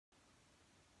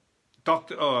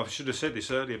I should have said this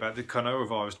earlier about the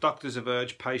coronavirus. Doctors have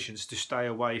urged patients to stay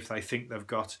away if they think they've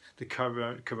got the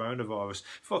coronavirus.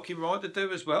 Fucking right, they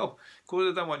do as well. Of course,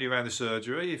 they don't want you around the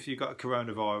surgery if you've got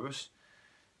coronavirus.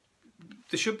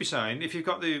 They should be saying, if you've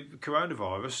got the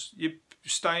coronavirus, you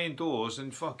stay indoors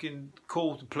and fucking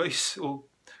call the police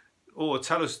or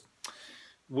tell us,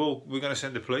 well, we're going to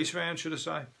send the police around, should I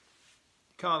say.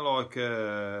 Can't like...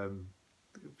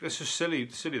 It's just silly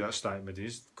that statement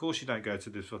is. Of course you don't go to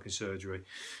the fucking surgery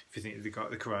if you think you've got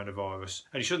the coronavirus.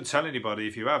 And you shouldn't tell anybody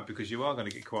if you have, because you are going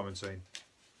to get quarantined.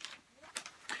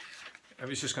 And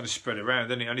it's just going to spread around,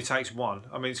 then it only takes one.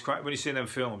 I mean, it's quite, when you see them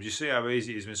films, you see how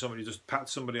easy it is when somebody just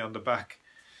pats somebody on the back.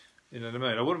 You know what I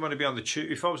mean? I wouldn't want to be on the tube.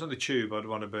 If I was on the tube, I'd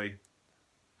want to be...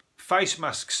 Face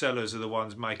mask sellers are the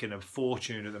ones making a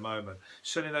fortune at the moment.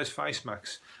 Selling those face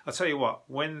masks. I'll tell you what,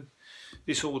 when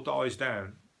this all dies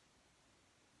down,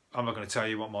 I'm not going to tell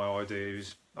you what my idea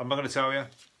is. I'm not going to tell you.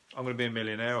 I'm going to be a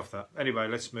millionaire off that. Anyway,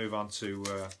 let's move on to...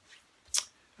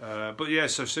 but yeah,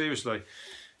 so seriously,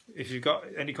 if you've got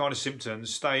any kind of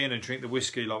symptoms, stay in and drink the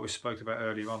whiskey like we spoke about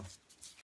earlier on.